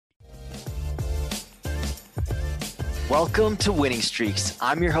Welcome to Winning Streaks.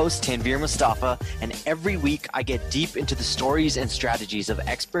 I'm your host, Tanvir Mustafa, and every week I get deep into the stories and strategies of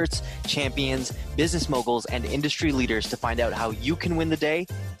experts, champions, business moguls, and industry leaders to find out how you can win the day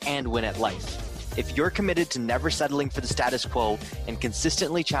and win at life. If you're committed to never settling for the status quo and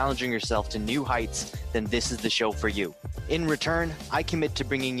consistently challenging yourself to new heights, then this is the show for you. In return, I commit to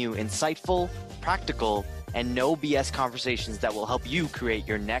bringing you insightful, practical, and no BS conversations that will help you create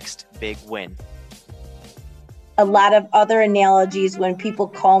your next big win. A lot of other analogies when people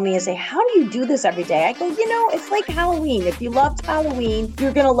call me and say, how do you do this every day? I go, it's like Halloween. If you loved Halloween,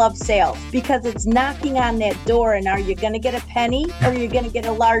 you're going to love sales because it's knocking on that door. And are you going to get a penny or are you going to get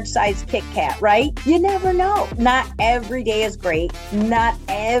a large size Kit Kat, right? You never know. Not every day is great. Not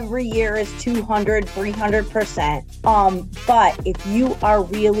every year is 200, 300%. But if you are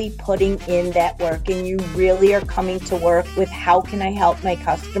really putting in that work and you really are coming to work with how can I help my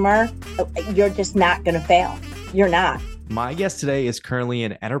customer, you're just not going to fail. You're not. My guest today is currently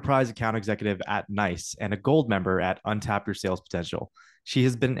an enterprise account executive at NICE and a gold member at Untap Your Sales Potential. She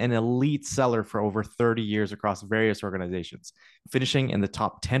has been an elite seller for over 30 years across various organizations, finishing in the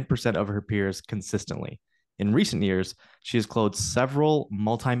top 10% of her peers consistently. In recent years, she has closed several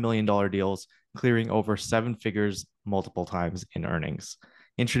multi-million-dollar deals, clearing over 7 figures multiple times in earnings.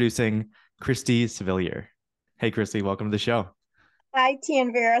 Introducing Christi Civalier. Hey, Christi, welcome to the show. Hi,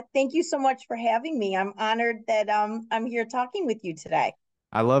 Tanvir. Thank you so much for having me. I'm honored that I'm here talking with you today.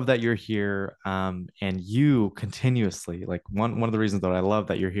 I love that you're here, and you continuously, like one of the reasons that I love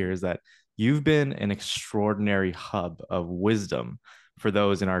that you're here is that you've been an extraordinary hub of wisdom for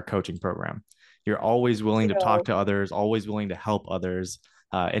those in our coaching program. You're always willing to talk to others, always willing to help others.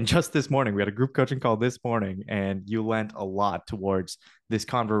 And just this morning, we had a group coaching call this morning, and you lent a lot towards this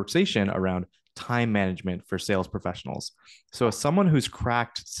conversation around time management for sales professionals. So as someone who's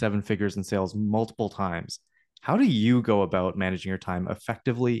cracked 7 figures in sales multiple times, how do you go about managing your time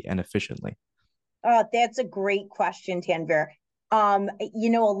effectively and efficiently? That's a great question, Tanvir. A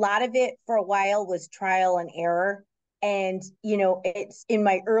lot of it for a while was trial and error. And, it's in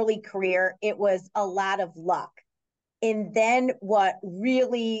my early career, it was a lot of luck. And then what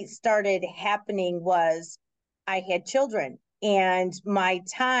really started happening was I had children. And my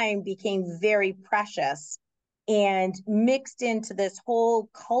time became very precious and mixed into this whole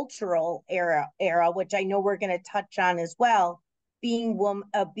cultural era, which I know we're going to touch on as well. Being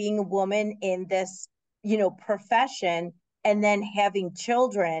a woman in this, profession, and then having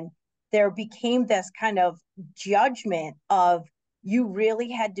children, there became this kind of judgment of you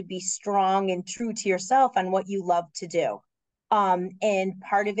really had to be strong and true to yourself on what you love to do. And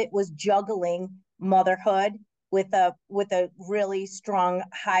part of it was juggling motherhood with a really strong,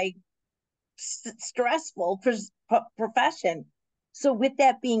 high, stressful profession. So with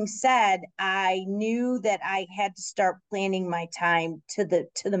that being said, I knew that I had to start planning my time to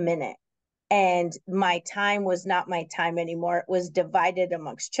the minute. And my time was not my time anymore. It was divided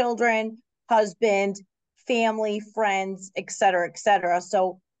amongst children, husband, family, friends, et cetera, et cetera.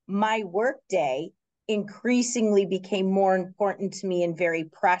 So my work day increasingly became more important to me and very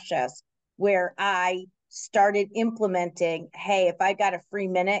precious, where I started implementing, hey, if I got a free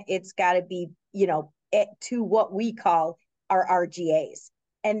minute, it's got to be, to what we call our RGAs.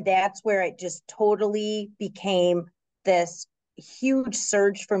 And that's where it just totally became this huge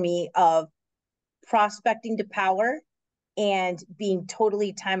surge for me of prospecting to power and being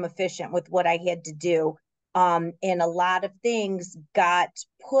totally time efficient with what I had to do. And a lot of things got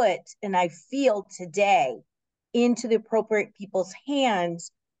put, and I feel today, into the appropriate people's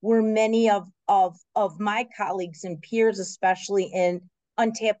hands, where many of my colleagues and peers, especially in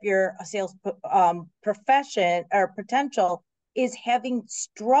Untap Your Sales profession or potential, is having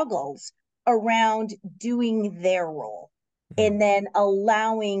struggles around doing their role. And then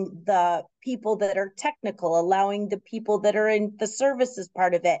allowing the people that are technical, allowing the people that are in the services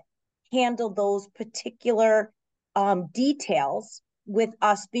part of it, handle those particular details, with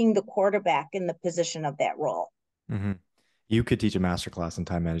us being the quarterback in the position of that role. Mm-hmm. You could teach a masterclass in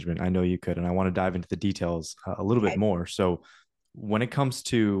time management. I know you could, and I want to dive into the details a little bit more. So when it comes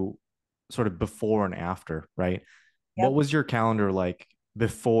to sort of before and after, right? Yep. What was your calendar like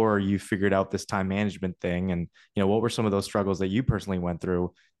before you figured out this time management thing? And, what were some of those struggles that you personally went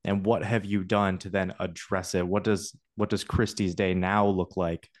through, and what have you done to then address it? What does Christi's day now look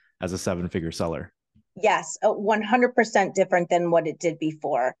like as a 7-figure seller? Yes, 100% different than what it did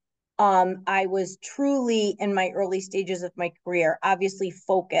before. I was truly in my early stages of my career, obviously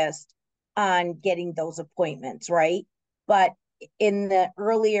focused on getting those appointments, right? But in the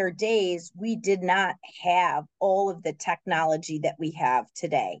earlier days, we did not have all of the technology that we have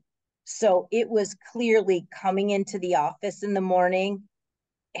today. So it was clearly coming into the office in the morning,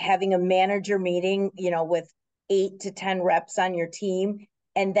 having a manager meeting, with 8 to 10 reps on your team,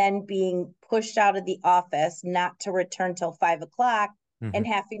 and then being pushed out of the office, not to return till 5 o'clock, and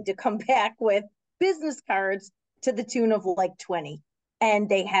having to come back with business cards to the tune of like 20. And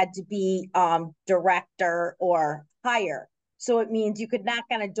they had to be director or higher. So it means you could knock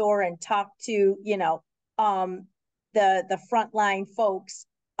on a door and talk to, the frontline folks,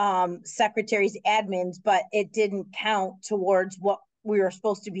 secretaries, admins, but it didn't count towards what we were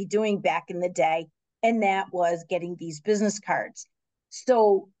supposed to be doing back in the day. And that was getting these business cards.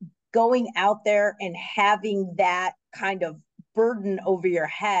 So going out there and having that kind of burden over your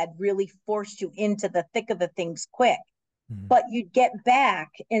head really forced you into the thick of the things quick. But you'd get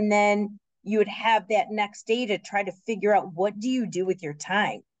back, and then you would have that next day to try to figure out, what do you do with your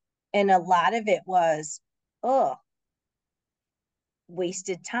time? And a lot of it was,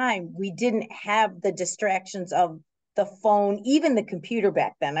 wasted time. We didn't have the distractions of the phone, even the computer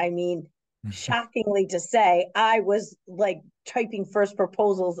back then. I mean, shockingly to say, I was like typing first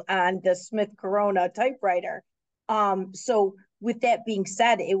proposals on the Smith Corona typewriter. So with that being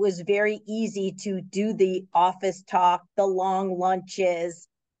said, it was very easy to do the office talk, the long lunches,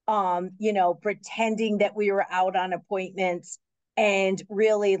 pretending that we were out on appointments, and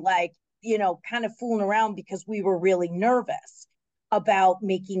really kind of fooling around because we were really nervous about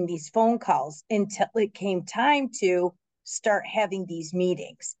making these phone calls, until it came time to start having these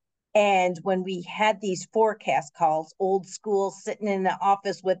meetings. And when we had these forecast calls, old school, sitting in the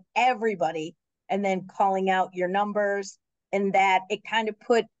office with everybody and then calling out your numbers, and that it kind of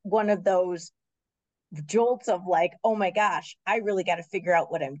put one of those jolts of like, oh my gosh, I really got to figure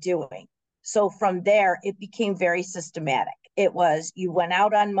out what I'm doing. So from there, it became very systematic. It was, you went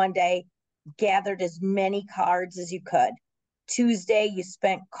out on Monday, gathered as many cards as you could. Tuesday, you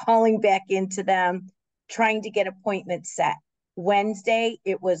spent calling back into them, trying to get appointments set. Wednesday,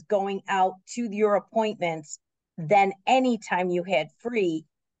 it was going out to your appointments. Then anytime you had free,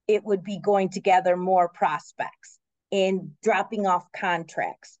 it would be going to gather more prospects and dropping off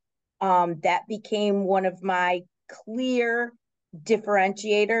contracts. That became one of my clear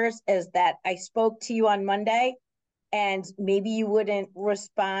differentiators, is that I spoke to you on Monday, and maybe you wouldn't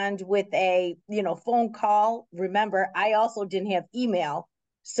respond with a phone call. Remember, I also didn't have email.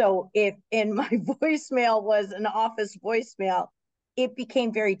 So if in my voicemail was an office voicemail, it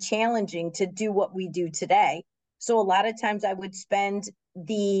became very challenging to do what we do today. So a lot of times I would spend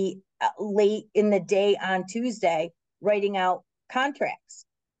the late in the day on Tuesday writing out contracts.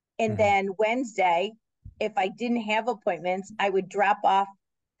 And then Wednesday, if I didn't have appointments, I would drop off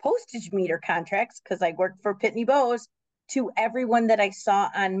postage meter contracts, because I worked for Pitney Bowes, to everyone that I saw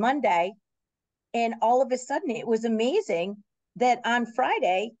on Monday. And all of a sudden, it was amazing that on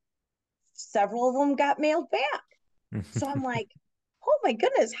Friday, several of them got mailed back. So I'm like, oh my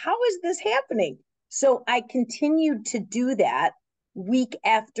goodness, how is this happening? So I continued to do that week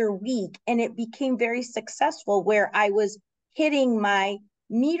after week, and it became very successful, where I was hitting my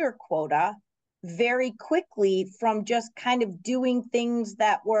meter quota very quickly from just kind of doing things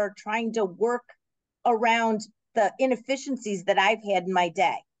that were trying to work around the inefficiencies that I've had in my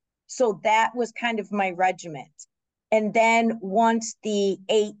day. So that was kind of my regiment. And then once the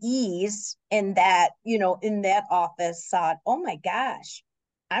AEs in that, in that office saw, oh my gosh,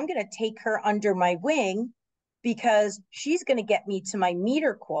 I'm going to take her under my wing, because she's going to get me to my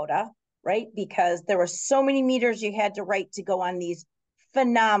meter quota, right? Because there were so many meters you had to write to go on these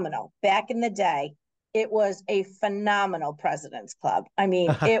phenomenal, back in the day, it was a phenomenal President's Club. I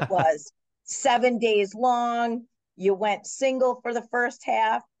mean, it was 7 days long. You went single for the first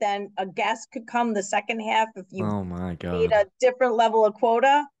half, then a guest could come the second half if you made a different level of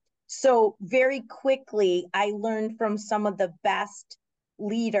quota. So very quickly, I learned from some of the best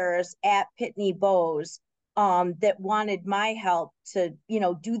leaders at Pitney Bowes that wanted my help to,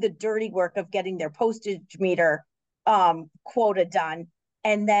 do the dirty work of getting their postage meter quota done.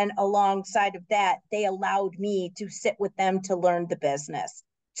 And then alongside of that, they allowed me to sit with them to learn the business.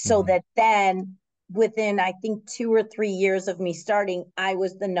 So that then within, I think, 2 or 3 years of me starting, I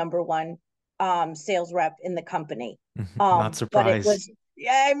was the number one sales rep in the company. Not surprised. But it was,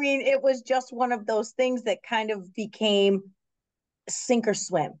 it was just one of those things that kind of became sink or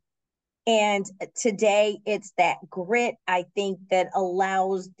swim. And today it's that grit, I think, that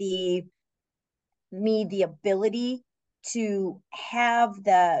allows me the ability to have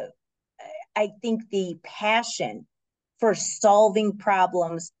the passion for solving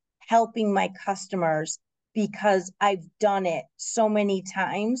problems, helping my customers, because I've done it so many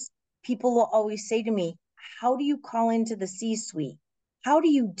times. People will always say to me, how do you call into the C-suite? how do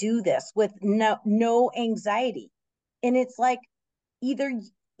you do this with no anxiety? And it's like either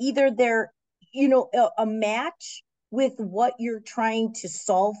they're, a match with what you're trying to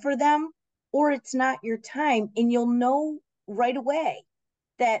solve for them, or it's not your time. And you'll know right away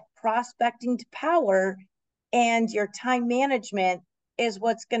that prospecting to power and your time management is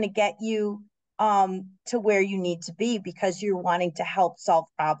what's going to get you to where you need to be, because you're wanting to help solve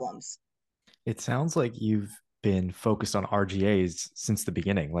problems. It sounds like you've been focused on RGAs since the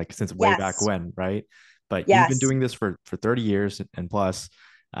beginning, like since way back Yes. when, right? But you've been Yes. doing this for 30 years and plus.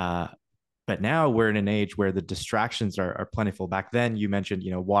 Uh, but now we're in an age where the distractions are plentiful. Back then, you mentioned,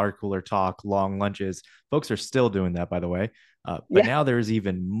 water cooler talk, long lunches. Folks are still doing that, by the way. But Yeah. now there's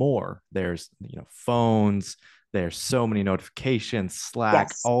even more. There's, phones. There's so many notifications, Slack,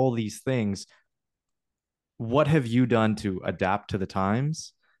 Yes. all these things. What have you done to adapt to the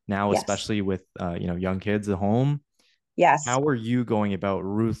times now, Yes. especially with young kids at home? Yes. How are you going about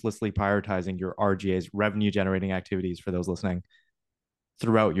ruthlessly prioritizing your RGAs, revenue generating activities, for those listening,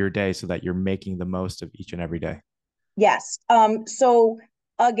 throughout your day so that you're making the most of each and every day? Yes. So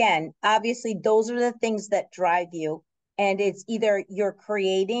again, obviously those are the things that drive you. And it's either you're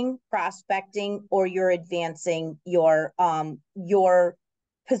creating, prospecting, or you're advancing your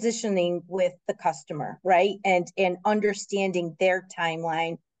positioning with the customer, right? And understanding their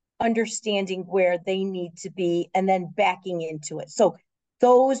timeline, understanding where they need to be, and then backing into it. So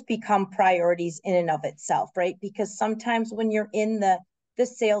those become priorities in and of itself, right? Because sometimes when you're in the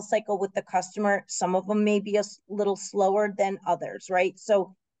sales cycle with the customer, some of them may be a little slower than others, right?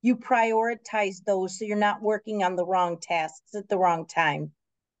 So you prioritize those so you're not working on the wrong tasks at the wrong time.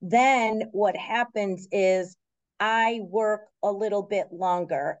 Then what happens is I work a little bit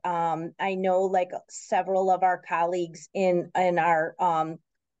longer. I know like several of our colleagues in our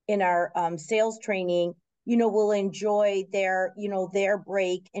sales training, will enjoy their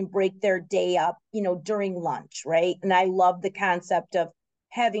break and break their day up, during lunch, right? And I love the concept of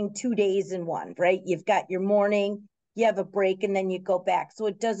having 2 days in one, right? You've got your morning, you have a break, and then you go back. So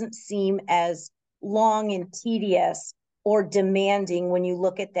it doesn't seem as long and tedious or demanding when you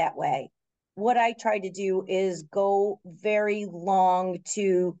look at that way. What I try to do is go very long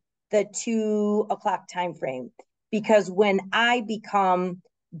to the 2 o'clock time frame, because when I become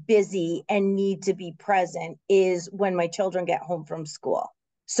busy and need to be present is when my children get home from school.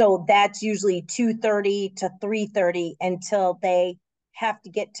 So that's usually 2:30 to 3:30 until they have to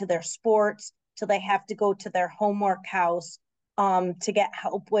get to their sports, till they have to go to their homework house, to get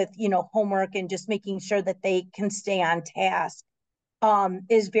help with, homework and just making sure that they can stay on task,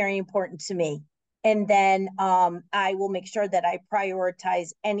 is very important to me. And then I will make sure that I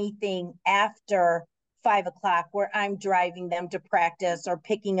prioritize anything after 5 o'clock where I'm driving them to practice or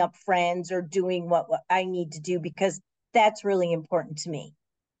picking up friends or doing what I need to do, because that's really important to me.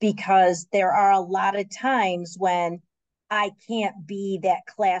 Because there are a lot of times when I can't be that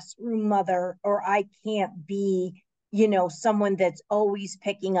classroom mother, or I can't be, someone that's always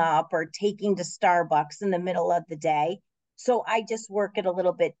picking up or taking to Starbucks in the middle of the day. So I just work it a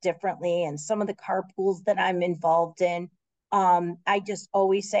little bit differently. And some of the carpools that I'm involved in, I just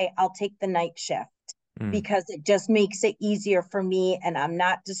always say I'll take the night shift, Mm. because it just makes it easier for me and I'm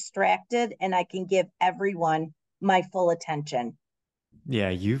not distracted and I can give everyone my full attention. Yeah,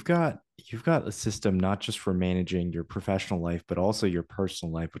 you've got a system not just for managing your professional life, but also your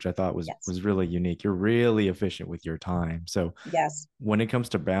personal life, which I thought was Yes. was really unique. You're really efficient with your time. So Yes. when it comes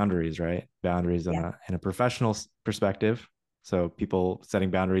to boundaries, right? Boundaries Yeah. in a professional perspective. So people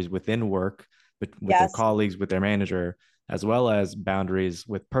setting boundaries within work, with their Yes. colleagues, with their manager, as well as boundaries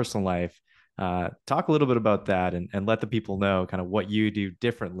with personal life. Talk a little bit about that and let the people know kind of what you do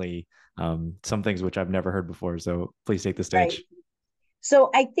differently. Some things which I've never heard before. So please take the Right. stage.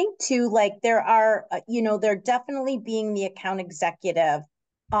 So I think too, like there are, there definitely being the account executive.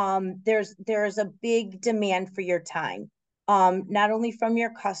 There's a big demand for your time, not only from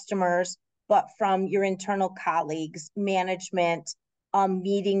your customers, but from your internal colleagues, management,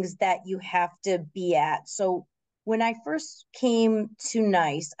 meetings that you have to be at. So when I first came to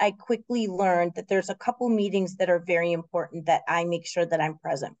NICE, I quickly learned that there's a couple meetings that are very important that I make sure that I'm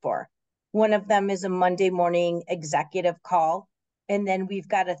present for. One of them is a Monday morning executive call, and then we've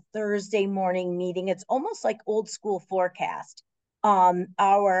got a Thursday morning meeting. It's almost like old school forecast.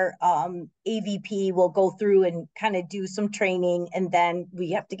 Our AVP will go through and kind of do some training, and then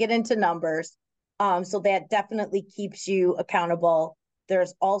we have to get into numbers. So that definitely keeps you accountable.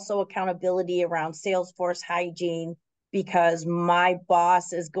 There's also accountability around Salesforce hygiene, because my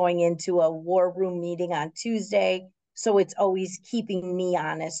boss is going into a war room meeting on Tuesday. So it's always keeping me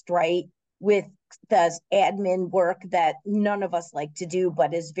honest, right? with the admin work that none of us like to do,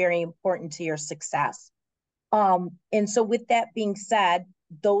 but is very important to your success. And so with that being said,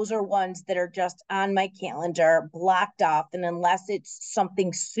 those are ones that are just on my calendar, blocked off. And unless it's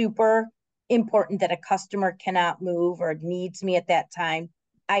something super important that a customer cannot move or needs me at that time,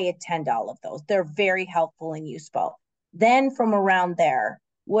 I attend all of those. They're very helpful and useful. Then from around there,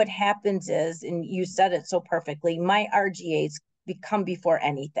 what happens is, and you said it so perfectly, my RGAs become before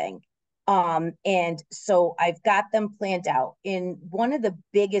anything. And so I've got them planned out. And one of the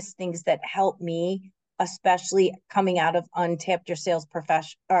biggest things that helped me, especially coming out of Untap Your Sales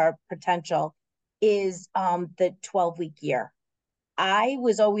Potential, is the 12-week year. I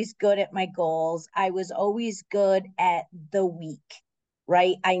was always good at my goals. I was always good at the week,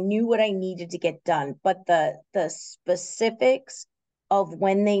 right? I knew what I needed to get done, but the specifics of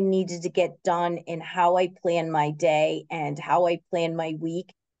when they needed to get done and how I plan my day and how I plan my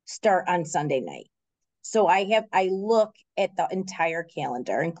week start on Sunday night. So I look at the entire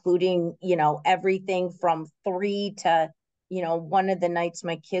calendar, including, everything from 3 to, one of the nights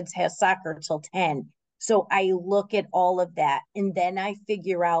my kids have soccer till 10. So I look at all of that, and then I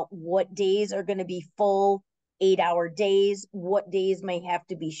figure out what days are going to be full 8-hour days, what days may have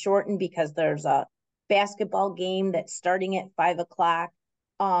to be shortened because there's a basketball game that's starting at 5 o'clock.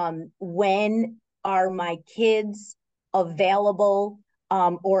 When are my kids available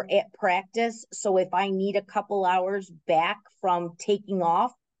or at practice? So if I need a couple hours back from taking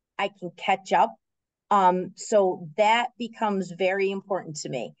off, I can catch up. So that becomes very important to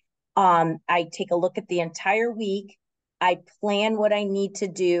me. I take a look at the entire week. I plan what I need to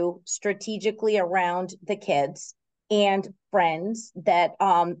do strategically around the kids and friends that,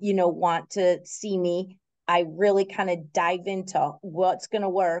 want to see me. I really kind of dive into what's going to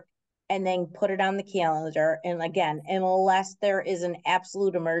work and then put it on the calendar. And again, unless there is an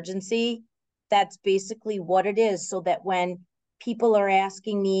absolute emergency, that's basically what it is. So that when people are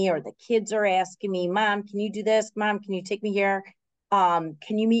asking me or the kids are asking me, Mom, can you do this? Mom, can you take me here? Can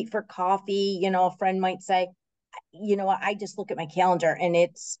you meet for coffee? A friend might say, I just look at my calendar and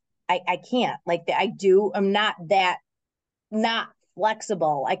I can't I'm not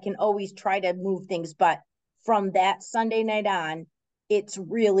flexible. I can always try to move things, but from that Sunday night on, it's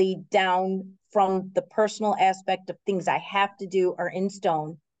really down from the personal aspect of things I have to do are in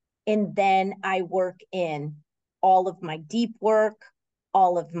stone. And then I work in all of my deep work,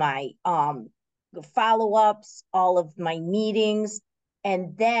 all of my follow-ups, all of my meetings.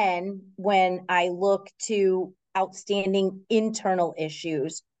 And then when I look to outstanding internal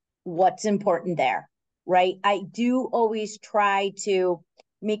issues, what's important there, right? I do always try to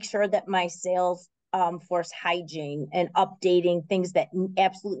make sure that my sales force hygiene and updating things that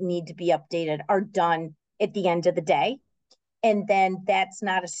absolutely need to be updated are done at the end of the day. And then that's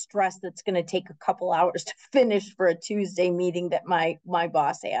not a stress that's going to take a couple hours to finish for a Tuesday meeting that my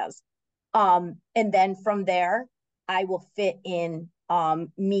boss has. And then from there, I will fit in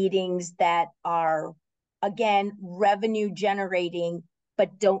meetings that are, again, revenue generating,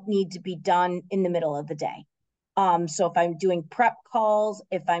 but don't need to be done in the middle of the day. So if I'm doing prep calls,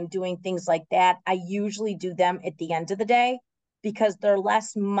 if I'm doing things like that, I usually do them at the end of the day because they're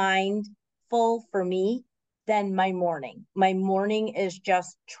less mindful for me than my morning. My morning is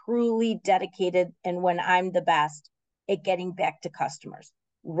just truly dedicated, and when I'm the best at getting back to customers,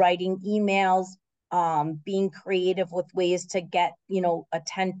 writing emails, being creative with ways to get,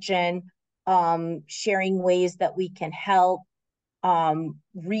 attention, sharing ways that we can help,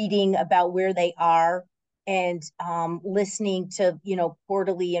 reading about where they are, and listening to,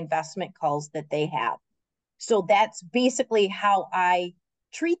 quarterly investment calls that they have. So that's basically how I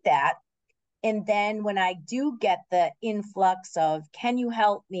treat that. And then when I do get the influx of, can you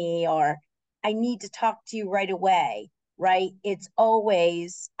help me? Or I need to talk to you right away, right? It's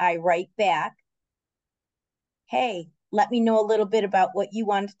always, I write back, hey, let me know a little bit about what you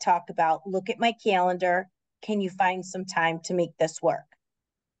want to talk about. Look at my calendar. Can you find some time to make this work?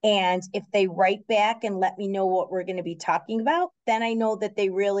 And if they write back and let me know what we're going to be talking about, then I know that they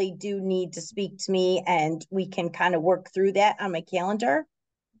really do need to speak to me and we can kind of work through that on my calendar.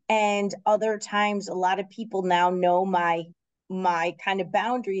 And other times, a lot of people now know my kind of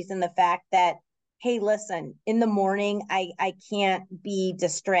boundaries and the fact that, hey, listen, in the morning, I can't be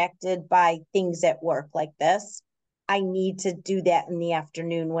distracted by things at work like this. I need to do that in the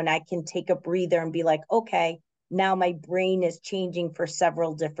afternoon when I can take a breather and be like, okay, now my brain is changing for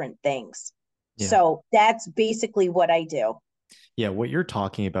several different things. Yeah. So that's basically what I do. Yeah, what you're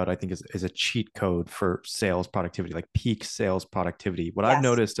talking about, I think, is a cheat code for sales productivity, like peak sales productivity. What I've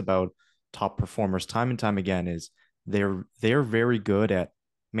noticed about top performers time and time again is they're very good at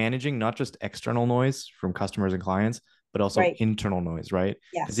managing not just external noise from customers and clients, but also Right. internal noise, right?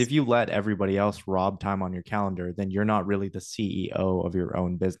 Because Yes. if you let everybody else rob time on your calendar, then you're not really the CEO of your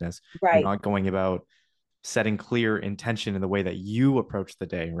own business. You're Right. not going about setting clear intention in the way that you approach the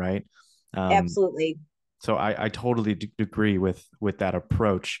day, right? Um, Absolutely. so I totally agree with that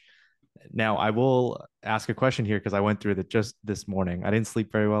approach. Now I will ask a question here because I went through that just this morning. I didn't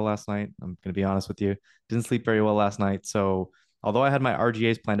sleep very well last night. I'm going to be honest with you. Didn't sleep very well last night. So although I had my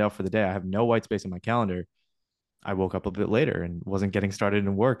RGAs planned out for the day, I have no white space in my calendar. I woke up a bit later and wasn't getting started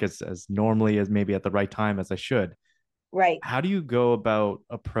in work as normally as maybe at the right time as I should. Right. How do you go about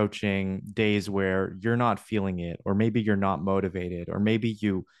approaching days where you're not feeling it, or maybe you're not motivated, or maybe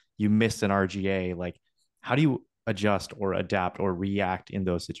you missed an RGA? Like, how do you adjust or adapt or react in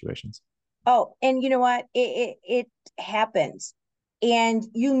those situations? Oh, and you know what? It happens. And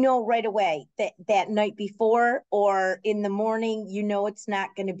you know right away that that night before or in the morning, you know it's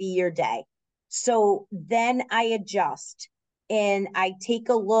not going to be your day. So then I adjust and I take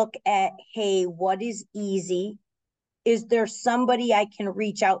a look at, hey, what is easy? Is there somebody I can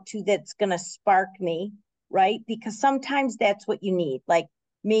reach out to that's going to spark me, right? Because sometimes that's what you need. Like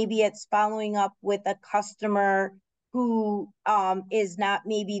maybe it's following up with a customer who is not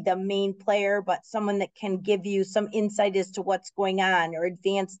maybe the main player, but someone that can give you some insight as to what's going on or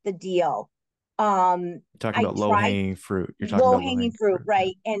advance the deal. You're talking I about low try hanging fruit. You're talking low about low hanging hanging fruit,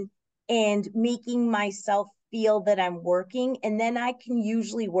 fruit. Yeah. right? And making myself feel that I'm working, and then I can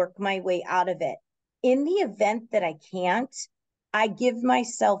usually work my way out of it. In the event that I can't, I give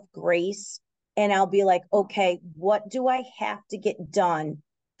myself grace and I'll be like, okay, what do I have to get done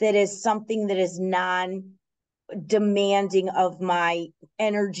that is something that is non demanding of my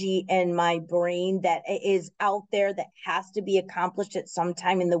energy and my brain, that is out there that has to be accomplished at some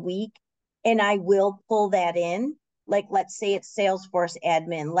time in the week, and I will pull that in. Like let's say it's Salesforce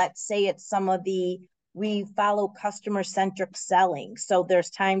admin, let's say it's some of the, we follow customer centric selling, so there's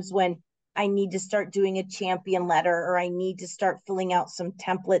times when I need to start doing a champion letter, or I need to start filling out some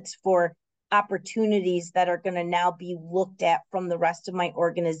templates for opportunities that are going to now be looked at from the rest of my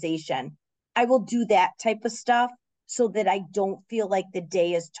organization. I will do that type of stuff so that I don't feel like the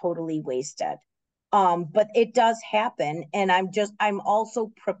day is totally wasted. But it does happen, and I'm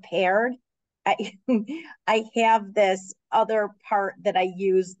also prepared. I I have this other part that I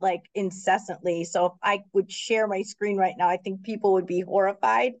use like incessantly. So if I would share my screen right now, I think people would be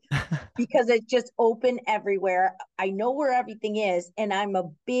horrified because it's just open everywhere. I know where everything is, and I'm a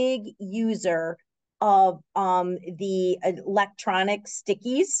big user of the electronic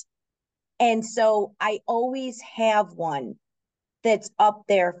stickies, and so I always have one that's up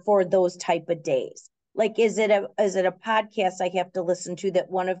there for those type of days. Like, is it a podcast I have to listen to that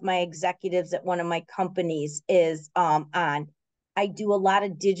one of my executives at one of my companies is on? I do a lot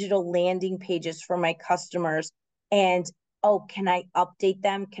of digital landing pages for my customers, and oh, can I update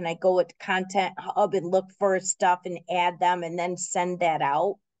them? Can I go at Content Hub and look for stuff and add them and then send that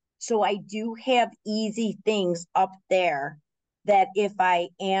out? So I do have easy things up there that if I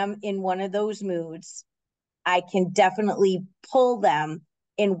am in one of those moods, I can definitely pull them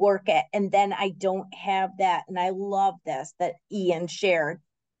and work it. And then I don't have that. And I love this that Ian shared,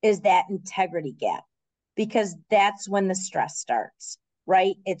 is that integrity gap, because that's when the stress starts,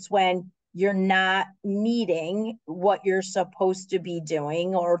 right? It's when you're not meeting what you're supposed to be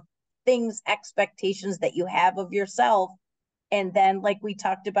doing, or things, expectations that you have of yourself. And then, like we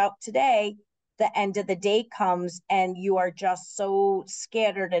talked about today, the end of the day comes and you are just so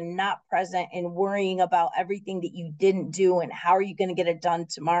scattered and not present and worrying about everything that you didn't do and how are you going to get it done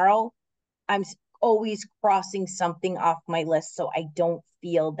tomorrow. I'm always crossing something off my list so I don't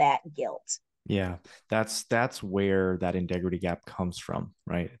feel that guilt. Yeah, that's where that integrity gap comes from,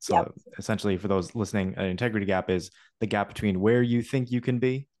 right? It's Yep. essentially, for those listening, an integrity gap is the gap between where you think you can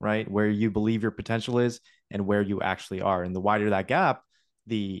be, right, where you believe your potential is, and where you actually are. And the wider that gap,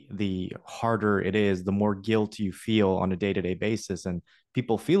 the harder it is, the more guilt you feel on a day-to-day basis. And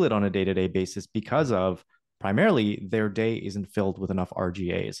people feel it on a day-to-day basis because of primarily their day isn't filled with enough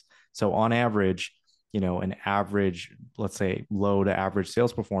RGAs. So on average, an average, let's say low to average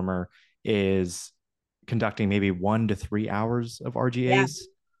sales performer is conducting maybe 1 to 3 hours of Yeah. RGAs,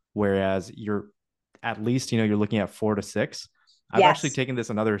 whereas you're at least, you're looking at 4 to 6. I've actually Yes. taken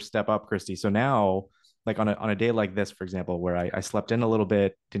this another step up, Christy. So now, like on a day like this, for example, where I slept in a little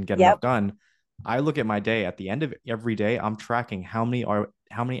bit, didn't get enough Yep. done, I look at my day at the end of every day. I'm tracking how many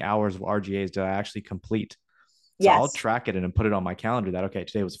hours of RGAs did I actually complete. So I'll Yes. track it and put it on my calendar that, okay,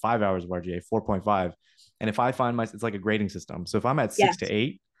 today was 5 hours of RGA, 4.5. And if I find it's like a grading system. So if I'm at six to Yes.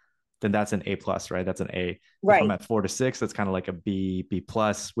 eight, then that's an A plus, right? That's an A. If I'm Right. at 4 to 6, that's kind of like a B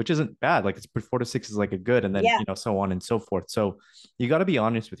plus, which isn't bad. Like it's 4 to 6 is like a good, and then Yeah. so on and so forth. So you got to be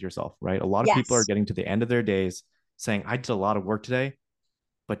honest with yourself, right? A lot of people are Yes. getting to the end of their days saying, I did a lot of work today,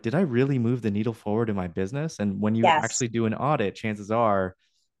 but did I really move the needle forward in my business? And when you Yes. actually do an audit, chances are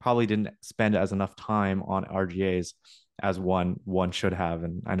probably didn't spend as enough time on RGAs as one should have.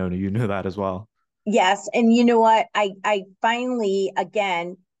 And I know you knew that as well. Yes. And you know what? I finally,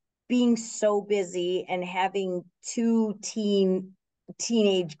 again, being so busy and having two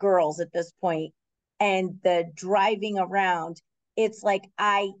teenage girls at this point and the driving around, it's like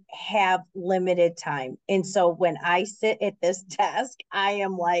I have limited time. And so when I sit at this desk, I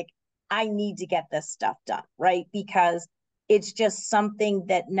am like, I need to get this stuff done, right? Because it's just something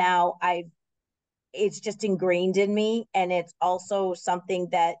that now it's just ingrained in me, and it's also something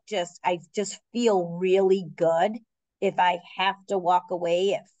that just I just feel really good if I have to walk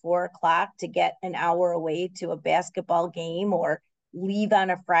away at 4 o'clock to get an hour away to a basketball game, or leave on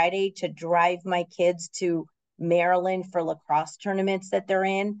a Friday to drive my kids to Maryland for lacrosse tournaments that they're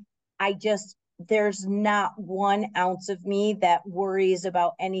in. I just There's not 1 ounce of me that worries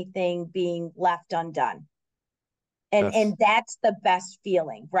about anything being left undone, That's and that's the best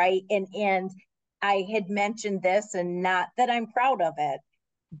feeling, right? And I had mentioned this, and not that I'm proud of it,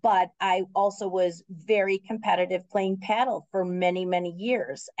 but I also was very competitive playing paddle for many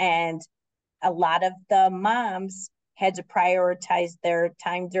years, and a lot of the moms had to prioritize their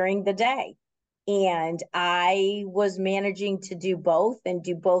time during the day, and I was managing to do both and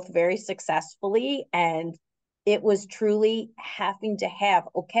do both very successfully. And it was truly having to have,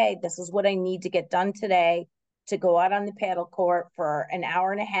 okay, this is what I need to get done today, to go out on the paddle court for an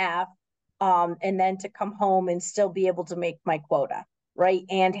hour and a half, and then to come home and still be able to make my quota, right?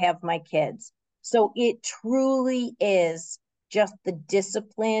 And have my kids. So it truly is just the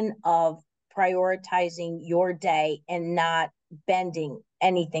discipline of prioritizing your day and not bending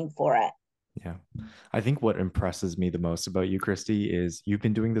anything for it. Yeah. I think what impresses me the most about you, Christy, is you've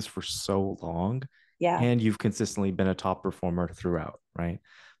been doing this for so long Yeah. and you've consistently been a top performer throughout, right?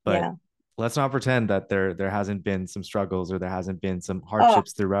 But Yeah. let's not pretend that there hasn't been some struggles or there hasn't been some Oh,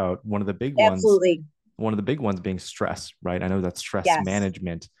 hardships throughout. absolutely. One of the big ones being stress, right? I know that stress Yes.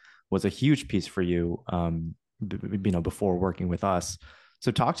 management was a huge piece for you, before working with us.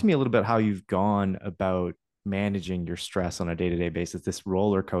 So talk to me a little bit how you've gone about managing your stress on a day-to-day basis, this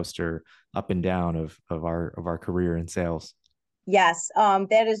roller coaster up and down of our career in sales. Yes.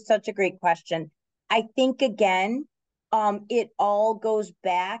 That is such a great question. I think again, it all goes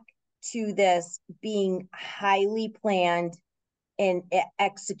back to this being highly planned and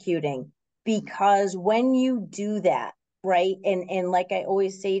executing, because when you do that, right, and like I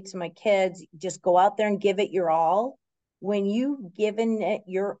always say to my kids, just go out there and give it your all. When you've given it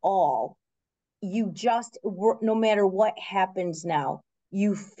your all, you just, no matter what happens now,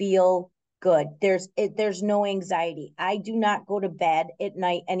 you feel good. There's no anxiety. I do not go to bed at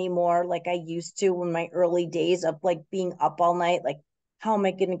night anymore like I used to in my early days of like being up all night, like, how am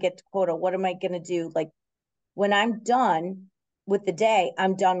I going to get to quota, what am I going to do? Like, when I'm done with the day,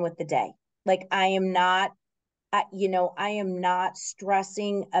 I'm done with the day. Like, I am not, I am not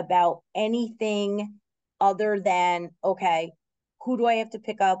stressing about anything other than, okay, who do I have to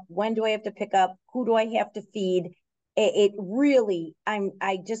pick up? When do I have to pick up? Who do I have to feed? It really,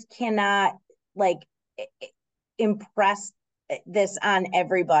 I just cannot, like, impress this on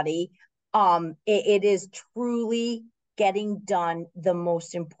everybody. It is truly getting done the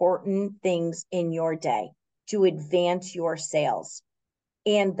most important things in your day to advance your sales.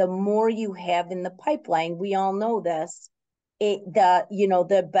 And the more you have in the pipeline, we all know this,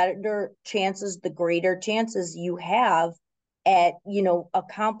 the better chances, the greater chances you have at,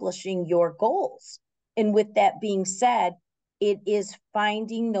 accomplishing your goals. And with that being said, it is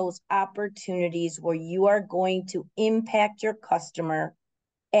finding those opportunities where you are going to impact your customer,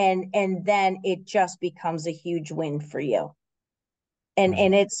 and then it just becomes a huge win for you. And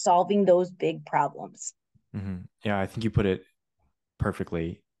Mm-hmm. it's solving those big problems. Mm-hmm. Yeah, I think you put it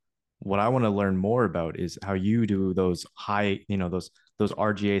perfectly. What I want to learn more about is how you do those high, those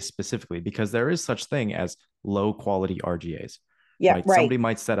RGAs specifically, because there is such thing as low quality RGAs, Yeah, right? right, Somebody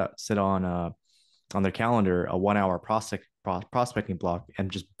might sit on their calendar a 1 hour prospecting block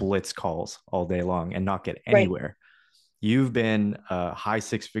and just blitz calls all day long and not get right. anywhere. You've been a high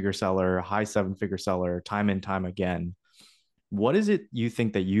 6 figure seller, high 7 figure seller, time and time again. What is it you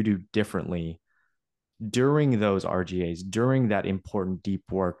think that you do differently during those RGAs, during that important deep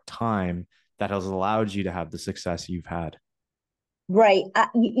work time that has allowed you to have the success you've had? Right.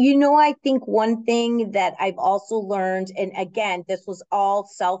 I think one thing that I've also learned, and again, this was all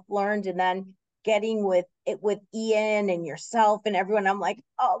self-learned, and then getting with it with Ian and yourself and everyone, I'm like,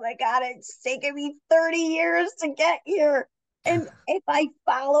 oh my God, it's taken me 30 years to get here. And if I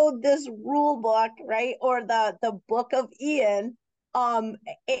followed this rule book, right, or the book of Ian,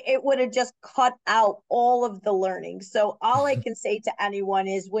 it would have just cut out all of the learning. So all I can say to anyone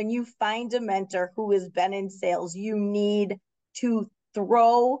is when you find a mentor who has been in sales, you need to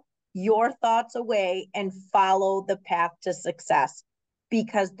throw your thoughts away and follow the path to success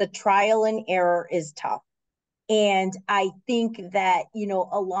because the trial and error is tough. And I think that,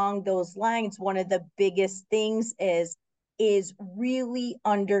 along those lines, one of the biggest things is really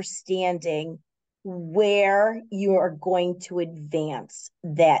understanding where you are going to advance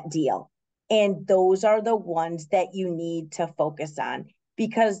that deal. And those are the ones that you need to focus on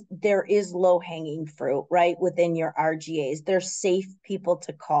because there is low hanging fruit, right? Within your RGAs, there's safe people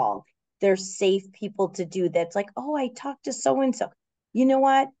to call. There's safe people to do that's like, oh, I talked to so and so. You know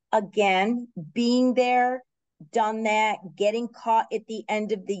what? Again, being there, done that, getting caught at the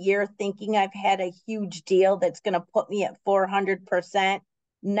end of the year thinking I've had a huge deal that's going to put me at 400%,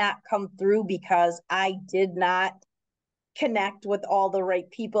 not come through because I did not connect with all the right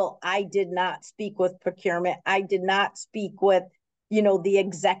people. I did not speak with procurement. I did not speak with, the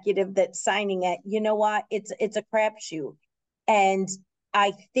executive that's signing it. You know what? It's a crapshoot. And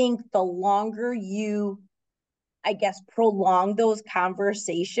I think the longer you, I guess, prolong those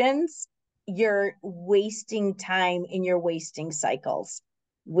conversations, you're wasting time and you're wasting cycles.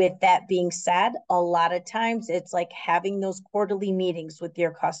 With that being said, a lot of times it's like having those quarterly meetings with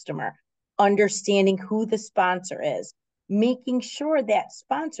your customer, understanding who the sponsor is, making sure that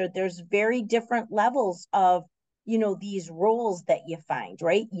sponsor, there's very different levels of, these roles that you find,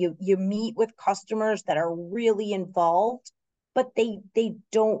 right? You meet with customers that are really involved, but they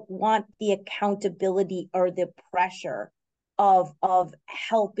don't want the accountability or the pressure of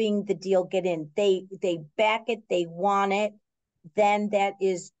helping the deal get in. They back it, they want it. Then that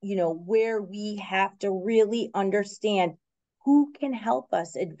is, where we have to really understand who can help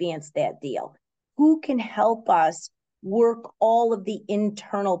us advance that deal, who can help us work all of the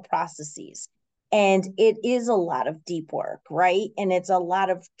internal processes. And it is a lot of deep work, right? And it's a lot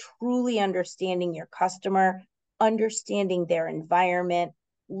of truly understanding your customer, understanding their environment,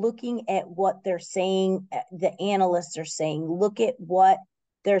 looking at what they're saying, the analysts are saying, look at what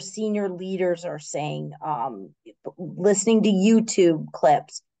their senior leaders are saying, listening to YouTube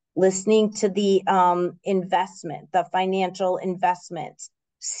clips, listening to the the financial investments,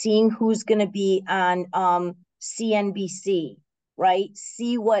 seeing who's going to be on CNBC, right?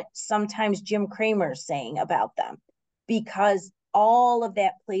 See what sometimes Jim Cramer's saying about them, because all of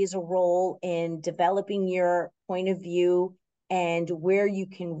that plays a role in developing your point of view and where you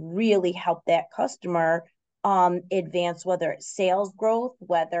can really help that customer advance, whether it's sales growth,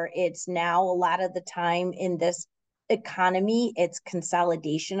 whether it's now a lot of the time in this economy, it's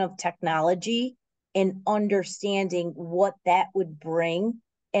consolidation of technology and understanding what that would bring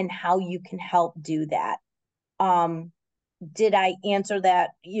and how you can help do that. Did I answer that,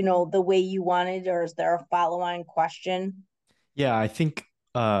 the way you wanted, or is there a follow-on question? Yeah, I think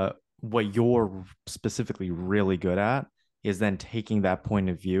what you're specifically really good at is then taking that point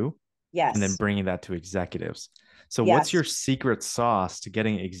of view and then Yes. bringing that to executives. So, what's Yes. your secret sauce to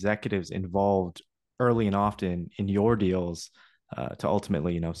getting executives involved early and often in your deals to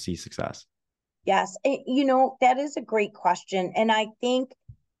ultimately, see success? Yes. That is a great question. And I think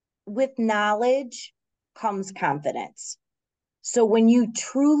with knowledge comes confidence. So when you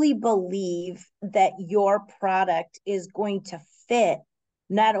truly believe that your product is going to fit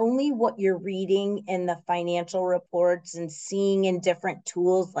not only what you're reading in the financial reports and seeing in different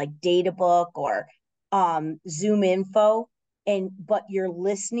tools like Databook or Zoom Info, but you're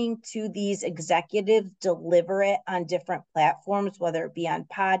listening to these executives deliver it on different platforms, whether it be on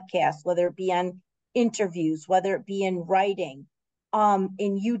podcasts, whether it be on interviews, whether it be in writing, and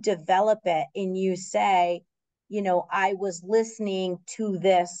you develop it and you say, I was listening to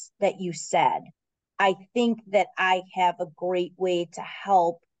this that you said. I think that I have a great way to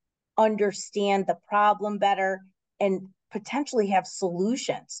help understand the problem better and potentially have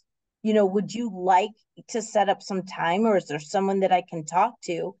solutions. Would you like to set up some time, or is there someone that I can talk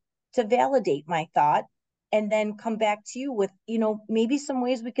to validate my thought and then come back to you with, maybe some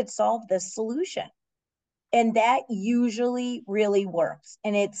ways we could solve this solution? And that usually really works.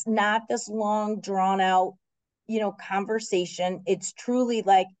 And it's not this long, drawn out, conversation. It's truly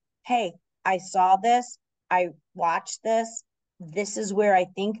like, hey, I saw this, I watched this. This is where I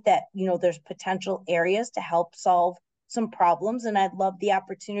think that, there's potential areas to help solve some problems, and I'd love the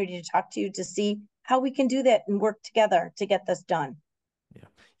opportunity to talk to you to see how we can do that and work together to get this done. Yeah.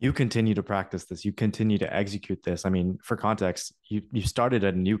 You continue to practice this. You continue to execute this. I mean, for context, you started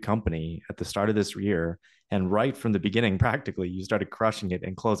a new company at the start of this year, and right from the beginning, practically, you started crushing it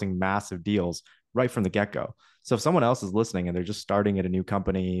and closing massive deals right from the get-go. So if someone else is listening and they're just starting at a new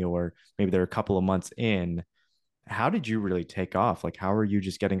company, or maybe they're a couple of months in, how did you really take off? Like, how are you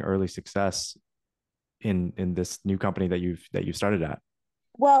just getting early success in this new company that you've started at?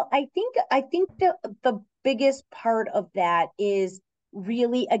 Well, I think the biggest part of that is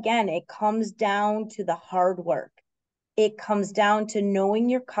really, again, it comes down to the hard work. It comes down to knowing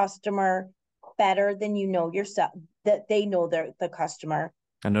your customer better than you know yourself, that they know the customer.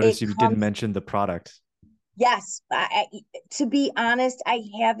 I It noticed you didn't comes, mention the product. yes, to be honest, I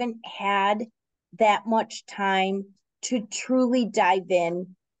haven't had that much time to truly dive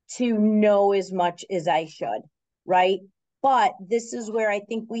in to know as much as I should, right? But this is where I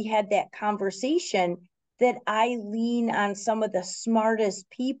think we had that conversation that I lean on some of the smartest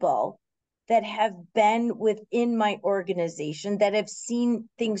people that have been within my organization, that have seen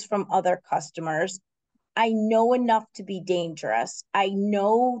things from other customers. I know enough to be dangerous. I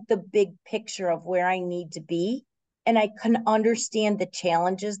know the big picture of where I need to be, and I can understand the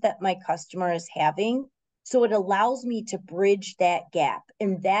challenges that my customer is having. So it allows me to bridge that gap.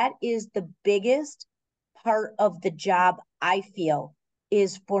 And that is the biggest part of the job, I feel,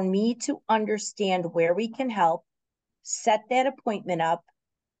 is for me to understand where we can help, set that appointment up,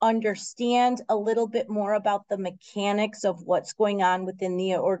 understand a little bit more about the mechanics of what's going on within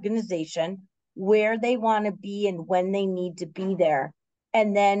the organization, where they want to be and when they need to be there,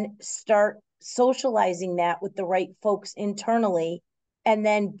 and then start socializing that with the right folks internally, and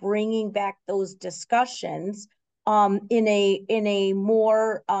then bringing back those discussions in a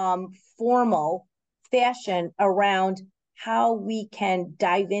more formal fashion around how we can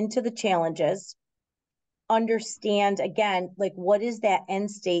dive into the challenges, understand again, like what is that end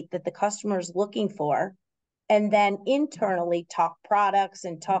state that the customer is looking for, and then internally talk products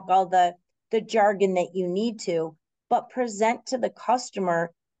and talk all the jargon that you need to, but present to the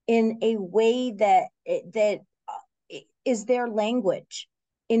customer in a way that is their language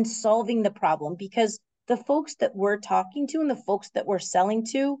in solving the problem. Because the folks that we're talking to and the folks that we're selling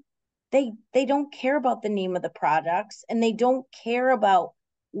to, they don't care about the name of the products, and they don't care about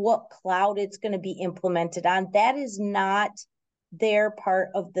what cloud it's going to be implemented on. That is not their part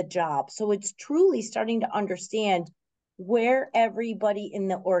of the job. So it's truly starting to understand where everybody in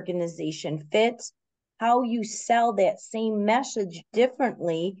the organization fits, how you sell that same message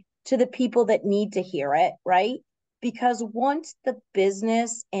differently to the people that need to hear it, right? Because once the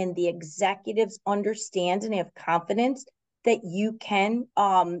business and the executives understand and have confidence that you can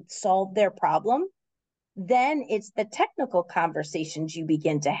solve their problem, then it's the technical conversations you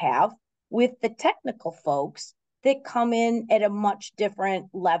begin to have with the technical folks that come in at a much different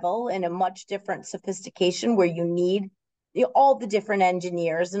level and a much different sophistication, where you need all the different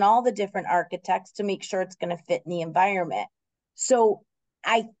engineers and all the different architects to make sure it's going to fit in the environment. So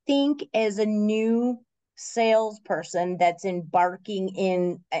I think as a new salesperson that's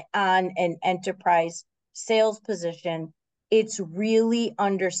embarking on an enterprise sales position, it's really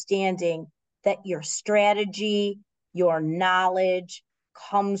understanding that your strategy, your knowledge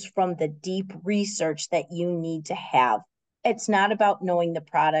comes from the deep research that you need to have. It's not about knowing the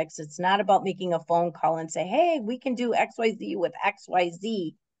products. It's not about making a phone call and say, hey, we can do XYZ with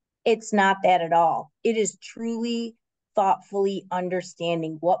XYZ. It's not that at all. It is truly thoughtfully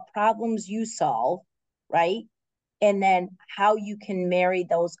understanding what problems you solve, right? And then how you can marry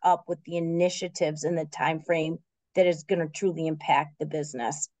those up with the initiatives in the time frame that is going to truly impact the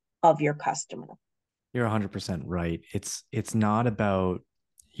business of your customer. You're 100% right. It's not about,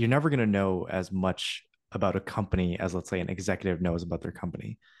 you're never going to know as much about a company as, let's say, an executive knows about their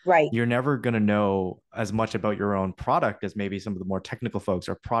company. Right. You're never going to know as much about your own product as maybe some of the more technical folks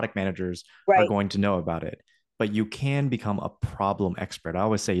or product managers are Right. going to know about it. But you can become a problem expert. I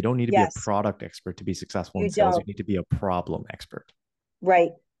always say you don't need to be a Yes, product expert to be successful you in sales. You don't. need to be a problem expert.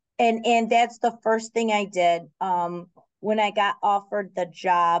 Right. And that's the first thing I did. When I got offered the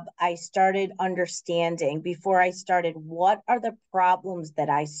job, I started understanding, before I started, what are the problems that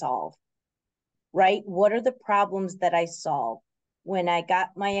I solve? Right? What are the problems that I solve? When I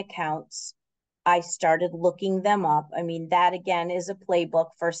got my accounts, I started looking them up. I mean, that again is a playbook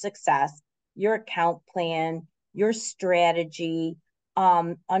for success. Your account plan, your strategy,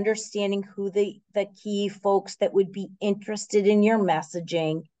 understanding who the key folks that would be interested in your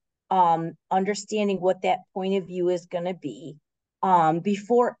messaging, understanding what that point of view is going to be,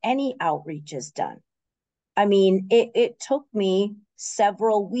 before any outreach is done. I mean, it took me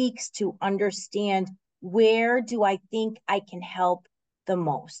several weeks to understand where do I think I can help the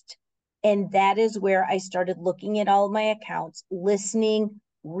most. And that is where I started looking at all of my accounts, listening,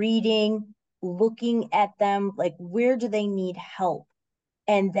 reading, looking at them, like where do they need help?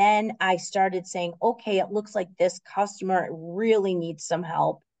 And then I started saying, okay, it looks like this customer really needs some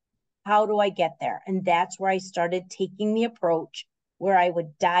help. How do I get there? And that's where I started taking the approach where I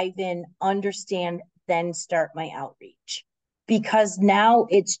would dive in, understand, then start my outreach. Because now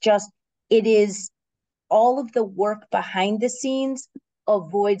it is all of the work behind the scenes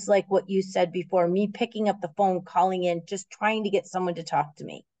avoids, like what you said before, me picking up the phone, calling in, just trying to get someone to talk to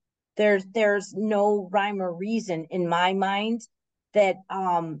me. There's no rhyme or reason in my mind that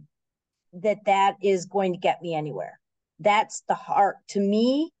that is going to get me anywhere. That's the hard, to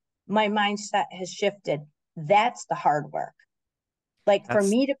me, my mindset has shifted. That's the hard work. Like for That's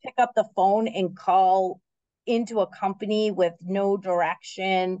me to pick up the phone and call into a company with no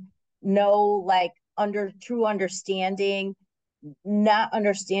direction, no like under true understanding, not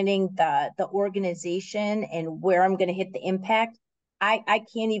understanding the organization and where I'm going to hit the impact. I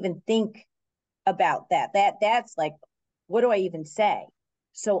can't even think about that. That's like, what do I even say?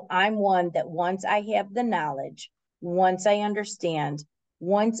 So I'm one that once I have the knowledge, once I understand,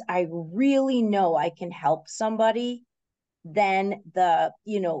 once I really know I can help somebody, then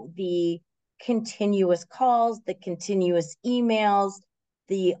the continuous calls, the continuous emails,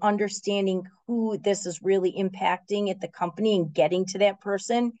 the understanding who this is really impacting at the company and getting to that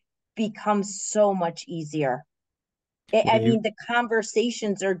person becomes so much easier. yeah, I mean, the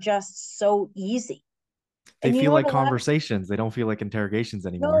conversations are just so easy. they And you feel know what like a lot of conversations. They don't feel like interrogations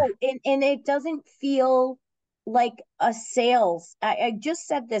anymore. no, and it doesn't feel like a sales. I just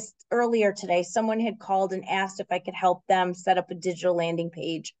said this earlier today. Someone had called and asked if I could help them set up a digital landing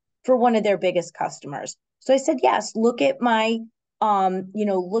page for one of their biggest customers. So I said, yes, look at my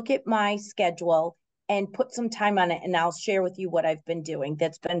schedule and put some time on it, and I'll share with you what I've been doing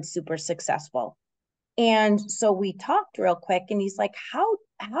that's been super successful. And so we talked real quick, and he's like, how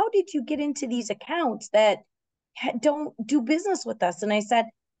did you get into these accounts that don't do business with us? And I said,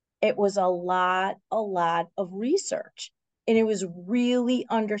 it was a lot of research. And it was really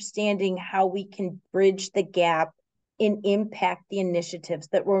understanding how we can bridge the gap and impact the initiatives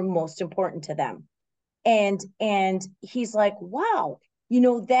that were most important to them. And he's like, wow,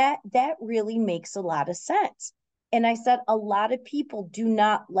 that really makes a lot of sense. And I said, a lot of people do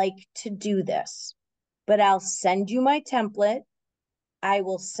not like to do this, but I'll send you my template. I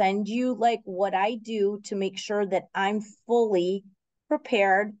will send you like what I do to make sure that I'm fully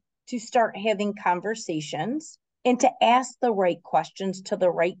prepared to start having conversations and to ask the right questions to the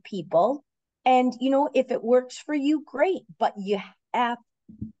right people. And, if it works for you, great, but you have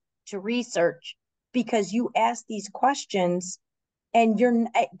to research because you ask these questions and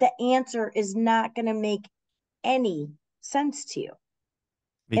the answer is not going to make any sense to you.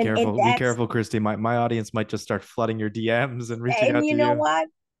 And Be that's careful, Christy. My audience might just start flooding your DMs and reaching and out you to know you. what?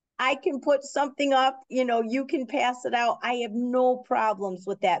 I can put something up, you can pass it out. I have no problems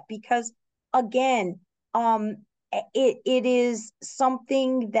with that because again, um it is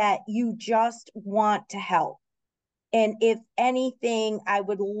something that you just want to help. And if anything, I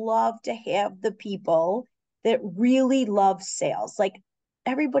would love to have the people that really love sales. Like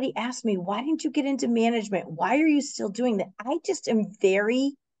everybody asked me, why didn't you get into management? Why are you still doing that? I just am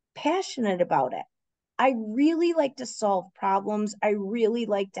very passionate about it. I really like to solve problems. I really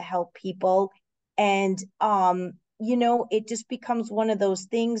like to help people. And it just becomes one of those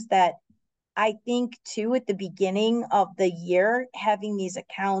things that I think too at the beginning of the year, having these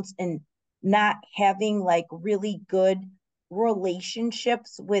accounts and not having like really good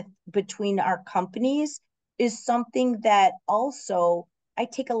relationships with between our companies is something that also I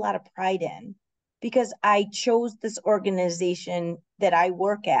take a lot of pride in because I chose this organization that I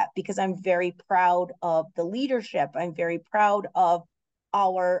work at because I'm very proud of the leadership. I'm very proud of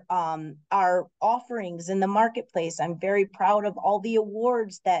our offerings in the marketplace. I'm very proud of all the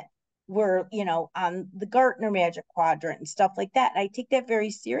awards that were, on the Gartner Magic Quadrant and stuff like that. I take that very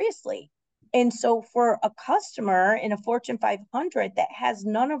seriously. And so for a customer in a Fortune 500 that has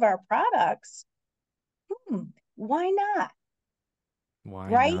none of our products, why not? Why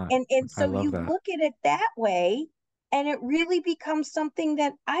Right. not? And I so love you that. look at it that way, and it really becomes something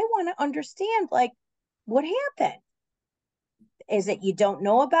that I want to understand, like, what happened? Is it you don't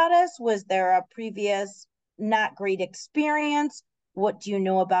know about us? Was there a previous not great experience? What do you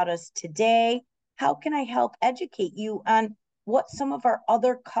know about us today? How can I help educate you on what some of our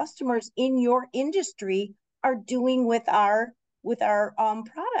other customers in your industry are doing with our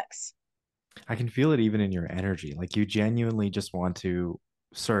products? I can feel it even in your energy. Like you genuinely just want to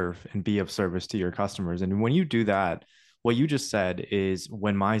serve and be of service to your customers. And when you do that, what you just said is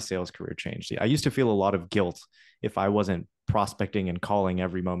when my sales career changed. I used to feel a lot of guilt if I wasn't prospecting and calling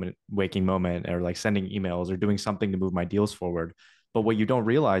every moment, waking moment, or like sending emails or doing something to move my deals forward. But what you don't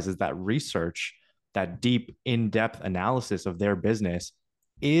realize is that research, that deep, in-depth analysis of their business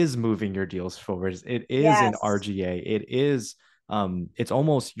is moving your deals forward. It is an Yes. RGA. It's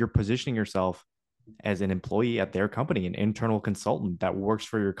almost you're positioning yourself as an employee at their company, an internal consultant that works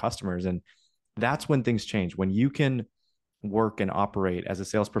for your customers. And that's when things change. When you can work and operate as a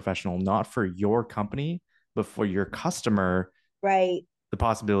sales professional, not for your company, but for your customer, Right. the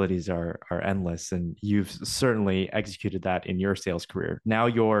possibilities are endless. And you've certainly executed that in your sales career. Now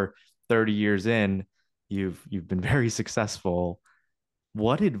you're 30 years in, you've been very successful.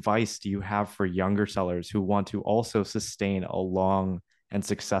 What advice do you have for younger sellers who want to also sustain a long and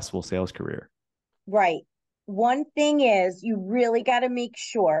successful sales career? Right. One thing is you really got to make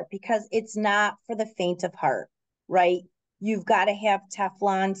sure because it's not for the faint of heart, right? You've got to have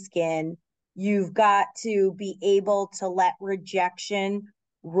Teflon skin. You've got to be able to let rejection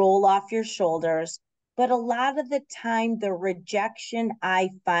roll off your shoulders. But a lot of the time, the rejection I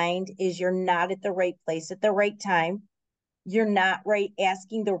find is you're not at the right place at the right time. You're not right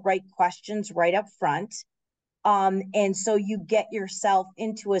asking the right questions right up front. And so you get yourself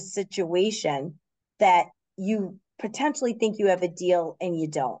into a situation that you potentially think you have a deal and you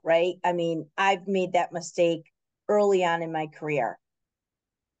don't, right? I mean, I've made that mistake early on in my career.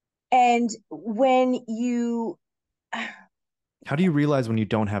 And when you, How do you realize when you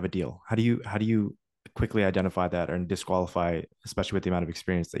don't have a deal? How do you quickly identify that and disqualify, especially with the amount of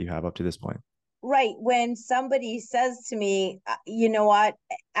experience that you have up to this point? right, when somebody says to me, you know what,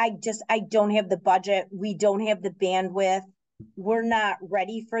 I don't have the budget. We don't have the bandwidth. We're not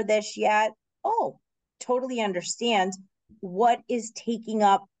ready for this yet. Oh, totally understand what is taking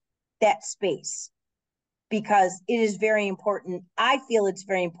up that space because it is very important. I feel it's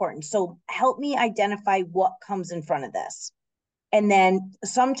very important. So help me identify what comes in front of this. And then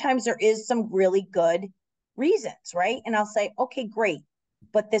sometimes there is some really good reasons, right? And I'll say, okay, great.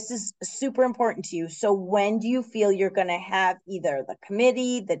 But this is super important to you. So when do you feel you're going to have either the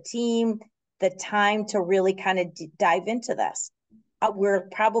committee, the team, the time to really kind of dive into this? We're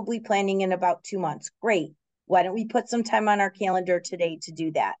probably planning in about 2 months. Great. Why don't we put some time on our calendar today to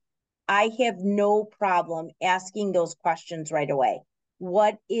do that? I have no problem asking those questions right away.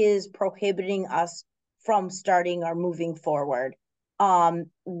 What is prohibiting us from starting or moving forward?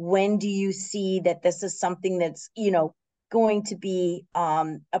 When do you see that this is something that's, going to be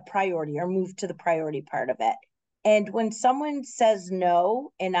a priority or move to the priority part of it? And when someone says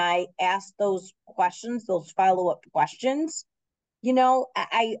no, and I ask those questions, those follow-up questions,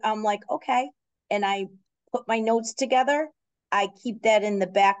 I'm like, okay. And I put my notes together. I keep that in the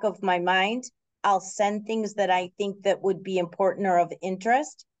back of my mind. I'll send things that I think that would be important or of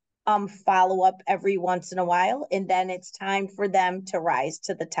interest, follow up every once in a while, and then it's time for them to rise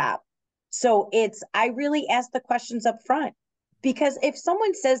to the top. So I really ask the questions up front because if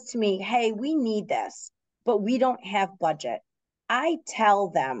someone says to me, hey, we need this, but we don't have budget, I tell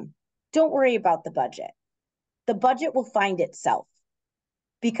them, don't worry about the budget. The budget will find itself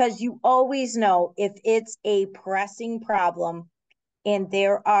because you always know if it's a pressing problem and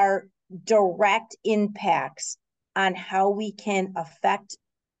there are direct impacts on how we can affect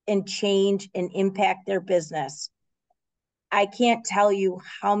and change and impact their business. I can't tell you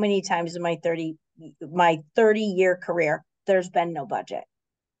how many times in my 30-year career there's been no budget.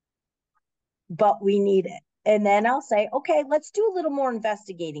 But we need it. And then I'll say, okay, let's do a little more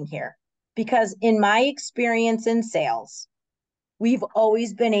investigating here because in my experience in sales, we've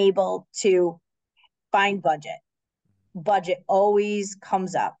always been able to find budget. Budget always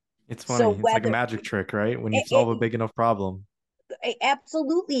comes up. It's So funny. It's like a whether magic trick, right? When you solve a it, big enough problem.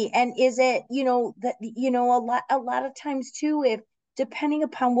 absolutely, and is it that a lot of times too, if depending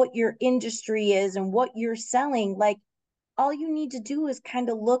upon what your industry is and what you're selling, like all you need to do is kind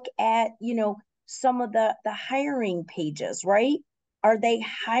of look at some of the hiring pages, right? Are they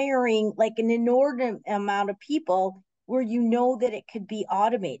hiring like an inordinate amount of people where that it could be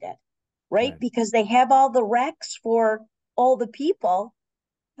automated, right? Right. Because they have all the recs for all the people.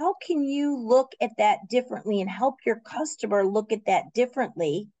 How can you look at that differently and help your customer look at that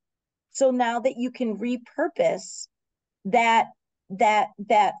differently? So now that you can repurpose that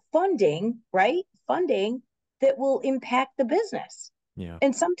funding, right? Funding that will impact the business. Yeah.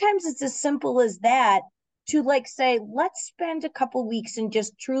 And sometimes it's as simple as that to like say, let's spend a couple weeks and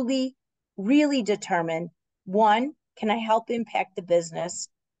just truly, really determine one, can I help impact the business?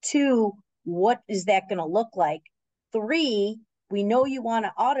 Two, what is that going to look like? 3, we know you want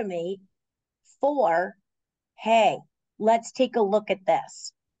to automate. 4, hey, let's take a look at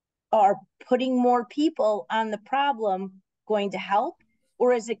this. Are putting more people on the problem going to help,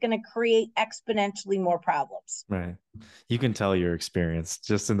 or is it going to create exponentially more problems? Right. You can tell your experience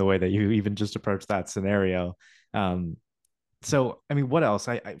just in the way that you even just approach that scenario. Um, so, I mean, what else?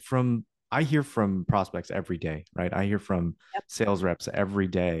 I hear from prospects every day, right? I hear from Yep. sales reps every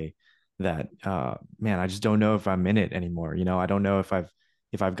day that, man, I just don't know if I'm in it anymore. I don't know if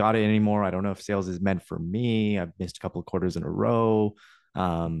I've got it anymore. I don't know if sales is meant for me. I've missed a couple of quarters in a row.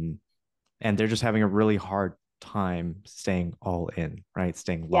 Um, and they're just having a really hard time staying all in, right?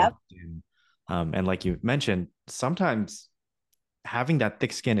 Staying Yep. locked in. And like you mentioned, sometimes having that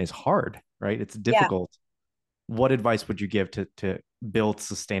thick skin is hard, right? It's Yeah. difficult. What advice would you give to build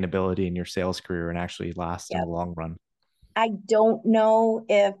sustainability in your sales career and actually last in Yep. the long run? I don't know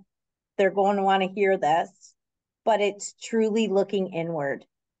if they're going to want to hear this, but it's truly looking inward.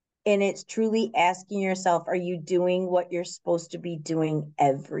 And it's truly asking yourself, are you doing what you're supposed to be doing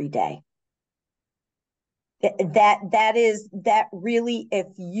every day? That really, if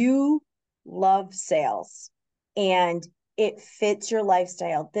you love sales and it fits your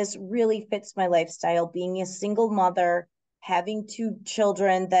lifestyle, this really fits my lifestyle, being a single mother, having 2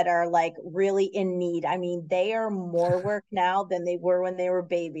 children that are like really in need. I mean, they are more work now than they were when they were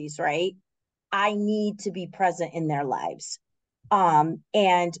babies, right? I need to be present in their lives.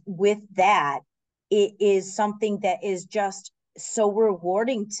 And with that, it is something that is just so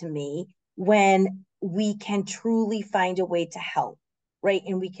rewarding to me when we can truly find a way to help, right?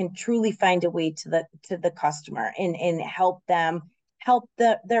 And we can truly find a way to the customer and help them, help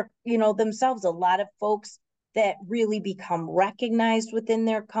their, themselves. A lot of folks that really become recognized within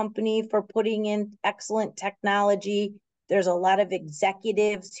their company for putting in excellent technology. There's a lot of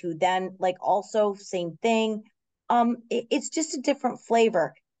executives who then like also same thing. It's just a different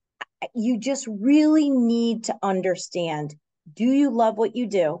flavor. You just really need to understand, do you love what you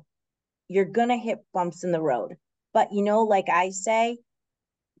do? You're going to hit bumps in the road. But, like I say,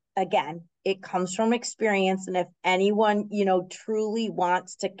 again, it comes from experience. And if anyone, truly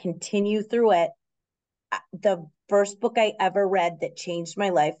wants to continue through it, the first book I ever read that changed my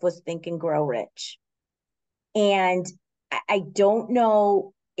life was Think and Grow Rich. And I don't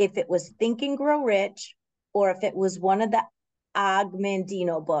know if it was Think and Grow Rich or if it was one of the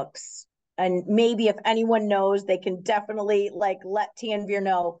Agmandino books. And maybe if anyone knows, they can definitely like let Tanvir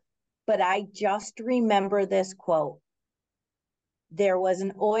know. But I just remember this quote. There was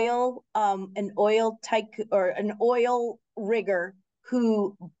an oil tycoon or an oil rigger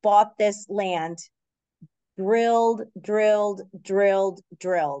who bought this land, drilled, drilled, drilled,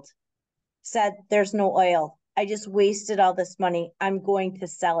 drilled, said, there's no oil. I just wasted all this money. I'm going to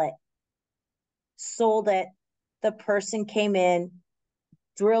sell it. Sold it. The person came in,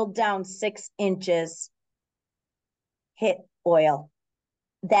 drilled down 6 inches, hit oil.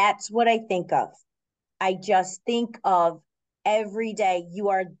 That's what I think of. I just think of every day you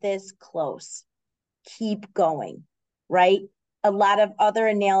are this close. Keep going, right? A lot of other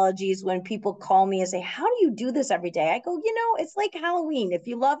analogies when people call me and say, how do you do this every day? I go, it's like Halloween. If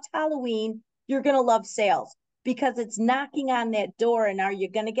you loved Halloween, you're going to love sales because it's knocking on that door. And are you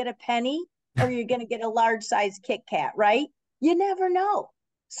going to get a penny or you're going to get a large size Kit Kat, right? You never know.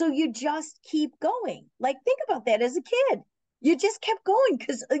 So you just keep going. Like, think about that as a kid. You just kept going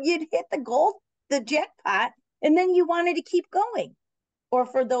because you'd hit the jackpot, and then you wanted to keep going. Or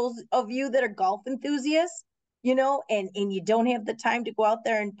for those of you that are golf enthusiasts, and you don't have the time to go out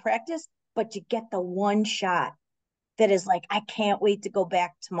there and practice, but you get the one shot that is like, I can't wait to go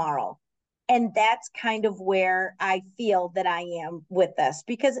back tomorrow. And that's kind of where I feel that I am with this,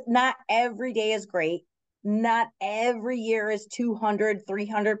 because not every day is great. Not every year is 200,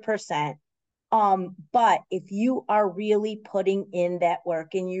 300%. But if you are really putting in that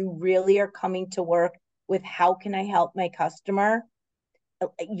work and you really are coming to work with how can I help my customer,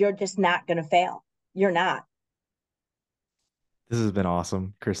 you're just not going to fail. You're not. This has been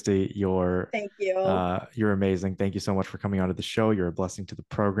awesome, Christi. Thank you. You're amazing. Thank you so much for coming onto the show. You're a blessing to the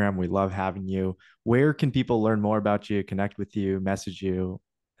program. We love having you. Where can people learn more about you, connect with you, message you,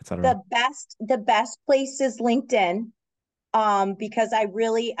 etc.? The best place is LinkedIn. Because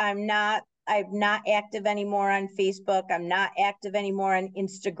I'm not active anymore on Facebook. I'm not active anymore on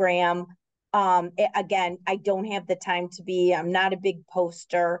Instagram. Again, I don't have the time to be. I'm not a big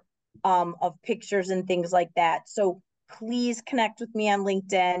poster of pictures and things like that. So please connect with me on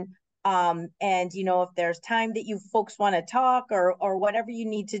LinkedIn. And if there's time that you folks want to talk or whatever you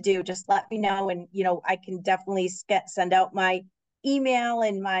need to do, just let me know. And I can definitely send out my email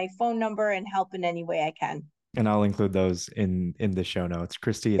and my phone number and help in any way I can. And I'll include those in the show notes.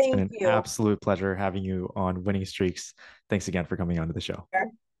 Christi, it's been Thank an you. absolute pleasure having you on Winning Streaks. Thanks again for coming on to the show.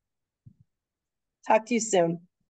 Talk to you soon.